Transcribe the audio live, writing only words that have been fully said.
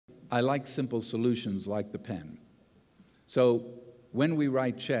I like simple solutions like the pen. So when we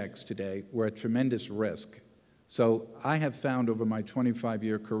write checks today, we're at tremendous risk. So I have found over my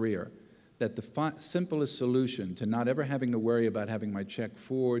 25-year career that the simplest solution to not ever having to worry about having my check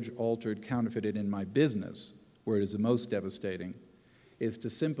forged, altered, counterfeited in my business, where it is the most devastating, is to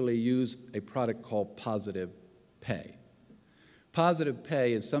simply use a product called Positive Pay. Positive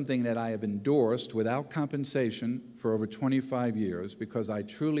Pay is something that I have endorsed without compensation for over 25 years because I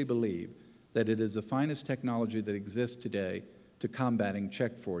truly believe that it is the finest technology that exists today to combating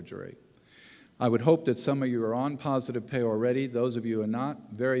check forgery. I would hope that some of you are on Positive Pay already. Those of you who are not,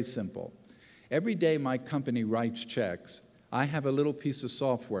 very simple. Every day my company writes checks, I have a little piece of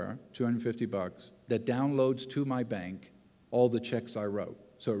software, $250, that downloads to my bank all the checks I wrote.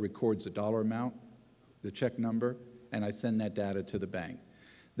 So it records the dollar amount, the check number, and I send that data to the bank.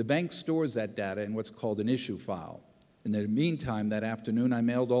 The bank stores that data in what's called an issue file. In the meantime, that afternoon, I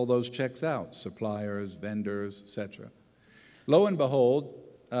mailed all those checks out, suppliers, vendors, etc. Lo and behold,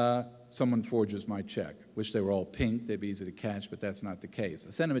 someone forges my check. Wish they were all pink, they'd be easy to catch, but that's not the case.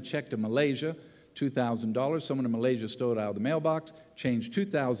 I sent them a check to Malaysia, $2,000. Someone in Malaysia stole it out of the mailbox, changed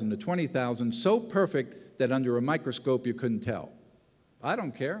 $2,000 to $20,000, so perfect that under a microscope you couldn't tell. I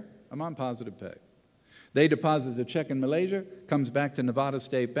don't care. I'm on Positive Pay. They deposit the check in Malaysia, comes back to Nevada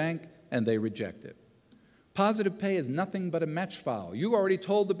State Bank, and they reject it. Positive Pay is nothing but a match file. You already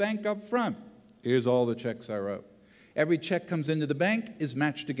told the bank up front, here's all the checks I wrote. Every check comes into the bank is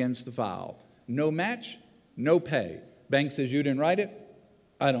matched against the file. No match, no pay. Bank says you didn't write it,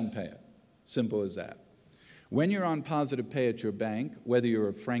 I don't pay it. Simple as that. When you're on Positive Pay at your bank, whether you're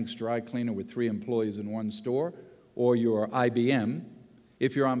a Frank's dry cleaner with 3 employees in one store, or you're IBM,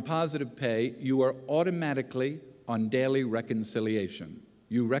 if you're on Positive Pay, you are automatically on daily reconciliation.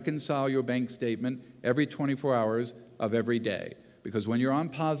 You reconcile your bank statement every 24 hours of every day. Because when you're on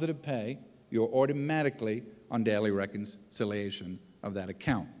Positive Pay, you're automatically on daily reconciliation of that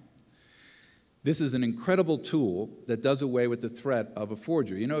account. This is an incredible tool that does away with the threat of a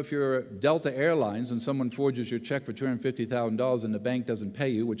forgery. You know, if you're Delta Airlines and someone forges your check for $250,000 and the bank doesn't pay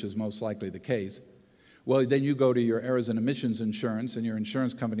you, which is most likely the case, well, then you go to your errors and omissions insurance, and your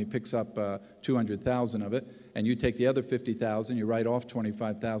insurance company picks up $200,000 of it, and you take the other $50,000, you write off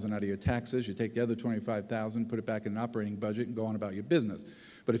 $25,000 out of your taxes, you take the other $25,000, put it back in an operating budget, and go on about your business.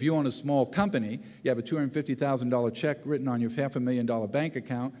 But if you own a small company, you have a $250,000 check written on your $500,000 bank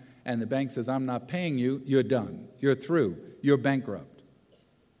account, and the bank says, I'm not paying you, you're done. You're through. You're bankrupt.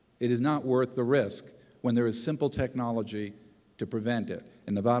 It is not worth the risk when there is simple technology to prevent it.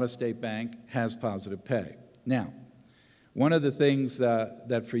 And Nevada State Bank has Positive Pay. Now, one of the things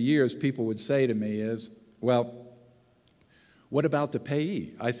that for years people would say to me is, well, what about the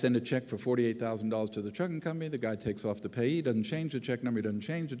payee? I send a check for $48,000 to the trucking company, the guy takes off the payee, doesn't change the check number, he doesn't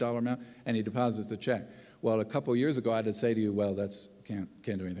change the dollar amount, and he deposits the check. Well, a couple of years ago, I had to say to you, well, can't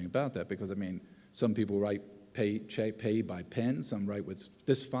do anything about that, because, I mean, some people write pay by pen, some write with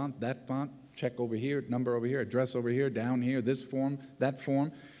this font, that font, check over here, number over here, address over here, down here, this form, that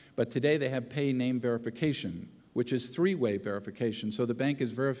form. But today they have pay name verification, which is 3-way verification. So the bank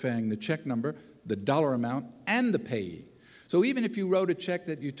is verifying the check number, the dollar amount, and the payee. So even if you wrote a check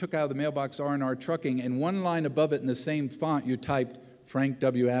that you took out of the mailbox, R&R Trucking, and one line above it in the same font you typed Frank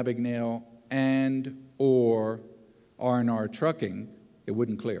W. Abagnale and or R&R Trucking, it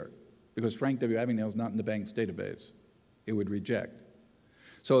wouldn't clear, because Frank W. Abagnale is not in the bank's database. It would reject.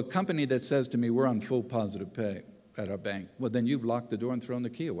 So a company that says to me, we're on full Positive Pay at our bank, well, then you've locked the door and thrown the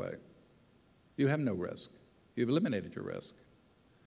key away. You have no risk. You've eliminated your risk.